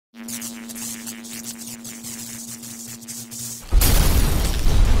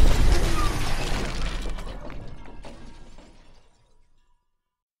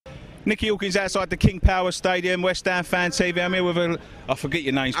Nicky Hawkins outside the King Power Stadium, West Ham Fan TV. I'm here with I forget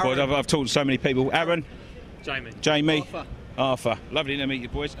your names, boys. I've talked to so many people. Aaron. Jamie. Arthur. Lovely to meet you,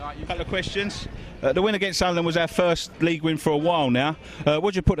 boys. A couple of questions. The win against Sunderland was our first league win for a while now.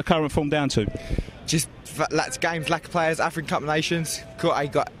 What do you put the current form down to? Just lack of games, lack of players, African Cup of Nations.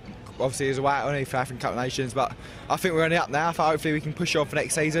 Got obviously there's a way only for African Cup of Nations, but I think we're only up now. So hopefully we can push on for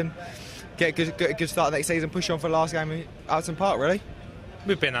next season, get a good start next season, push on for the last game at Upton Park. Really,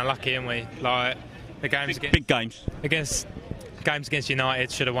 we've been unlucky, haven't we? Like the games big games against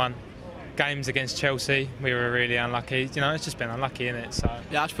United should have won. Games against Chelsea, we were really unlucky. You know, it's just been unlucky, isn't it? So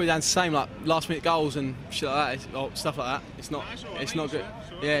yeah, I just put it down to the same, like last-minute goals and shit like that, or stuff like that. It's not good.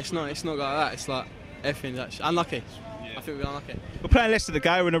 Yeah, it's not like that. It's like everything's actually unlucky. I think we're unlucky. We're playing Leicester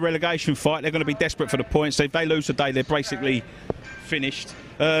today. We're in a relegation fight. They're going to be desperate for the points. If they lose today, they're basically finished.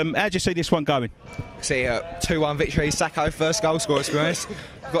 How do you see this one going? See a 2-1 victory. Sacco first goal scorer. To be honest,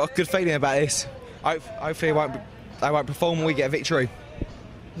 I've got a good feeling about this. Hopefully they won't perform and we get a victory.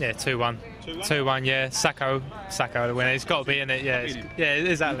 Yeah, 2-1. 2-1, yeah. Sacco the winner. It's got to be in it, yeah. Yeah,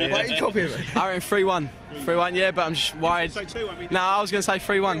 exactly. Why are you copying me? I reckon 3-1. 3-1, yeah, but I'm just worried. No, I was going to say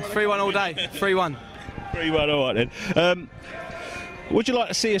 3-1. 3-1 all day. 3-1. 3-1, all right then. Would you like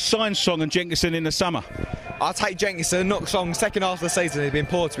to see a sign Song and Jenkinson in the summer? I'll take Jenkinson, not Song. Second half of the season he's been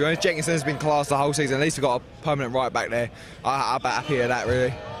poor, to be honest. Jenkinson has been class the whole season. At least we've got a permanent right back there. I'm happy with that,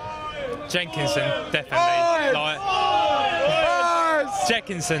 really. Jenkinson, definitely.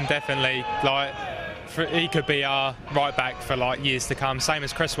 Jenkinson, definitely. He could be our right back for years to come. Same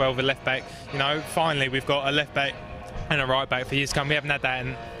as Cresswell, the left back. You know, finally we've got a left back and a right back for years to come. We haven't had that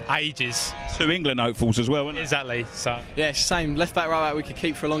in ages. 2 England hopefuls as well, isn't it? Exactly. So yeah, same left back, right back. We could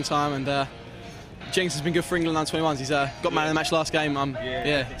keep for a long time, and Jenks has been good for England under 21s. He's got man of the match last game.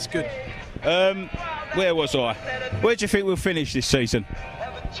 Yeah, it's good. Where was I? Where do you think we'll finish this season?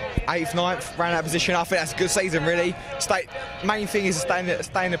 8th, 9th, round that position. I think that's a good season, really. Main thing is to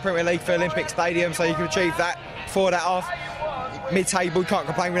stay in the Premier League for Olympic Stadium, so you can achieve that. For that off, mid-table, you can't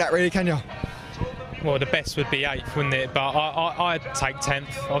complain with that, really, can you? Well, the best would be 8th, wouldn't it? But I'd take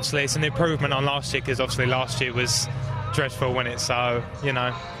 10th. Obviously, it's an improvement on last year, because obviously last year was dreadful, wasn't it? So, you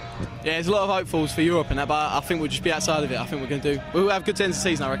know. Yeah, there's a lot of hopefuls for Europe and that, but I think we'll just be outside of it. I think we'll have good ends of the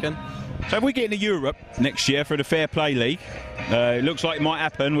season, I reckon. So if we get into Europe next year for the Fair Play League, it looks like it might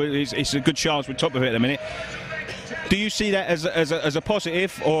happen. It's a good chance we're top of it at the minute. Do you see that as a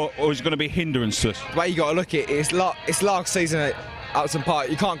positive, or is it going to be a hindrance to us? The way you got to look at it, it's last season at Upton Park.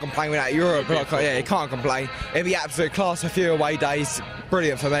 You can't complain with that. Europe, yeah, you can't complain. It'll be absolute class. A few away days,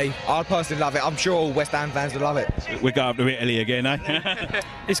 brilliant for me. I personally love it. I'm sure all West Ham fans will love it. We're going up to Italy again, eh?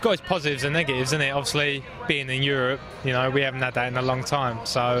 It's got its positives and negatives, isn't it? Obviously, being in Europe, you know, we haven't had that in a long time.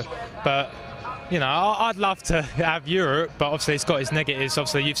 So, but you know, I'd love to have Europe, but obviously it's got its negatives.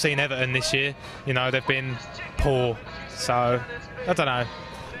 Obviously, you've seen Everton this year. You know, they've been poor. So, I don't know.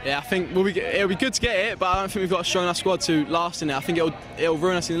 Yeah, I think it'll be good to get it, but I don't think we've got a strong enough squad to last in it. I think it'll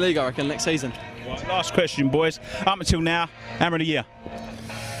ruin us in the league, I reckon, next season. Right, last question, boys. Up until now, Hammer of the Year?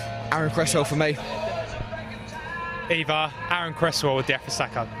 Aaron Cresswell for me. Either Aaron Cresswell or Diafra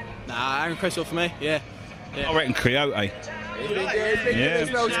Sacco. Nah, Aaron Cresswell for me, yeah. I reckon Coyote. It's been good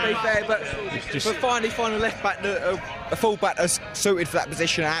as well, to be fair, but finally find a left back, a full back that's suited for that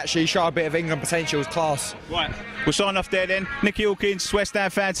position and actually show a bit of England potential is class. Right, we'll sign off there then. Nicky Hawkins, West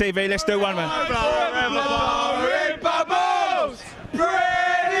Ham Fan TV. Let's do one, man. Blowing bubbles,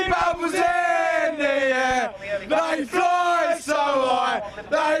 pretty bubbles in the air. They fly so high,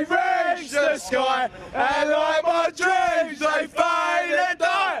 they reach the sky, and like my dreams, they fade and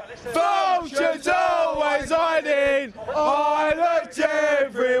die. Vultures always hiding. I looked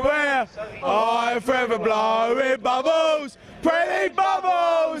everywhere. I'm forever blowing bubbles, pretty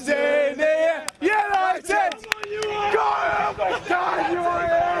bubbles in the air. Yeah, like it. God, oh my God, you're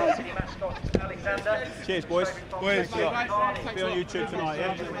in. Cheers, boys. Be on YouTube tonight,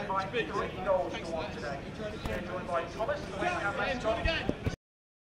 yeah?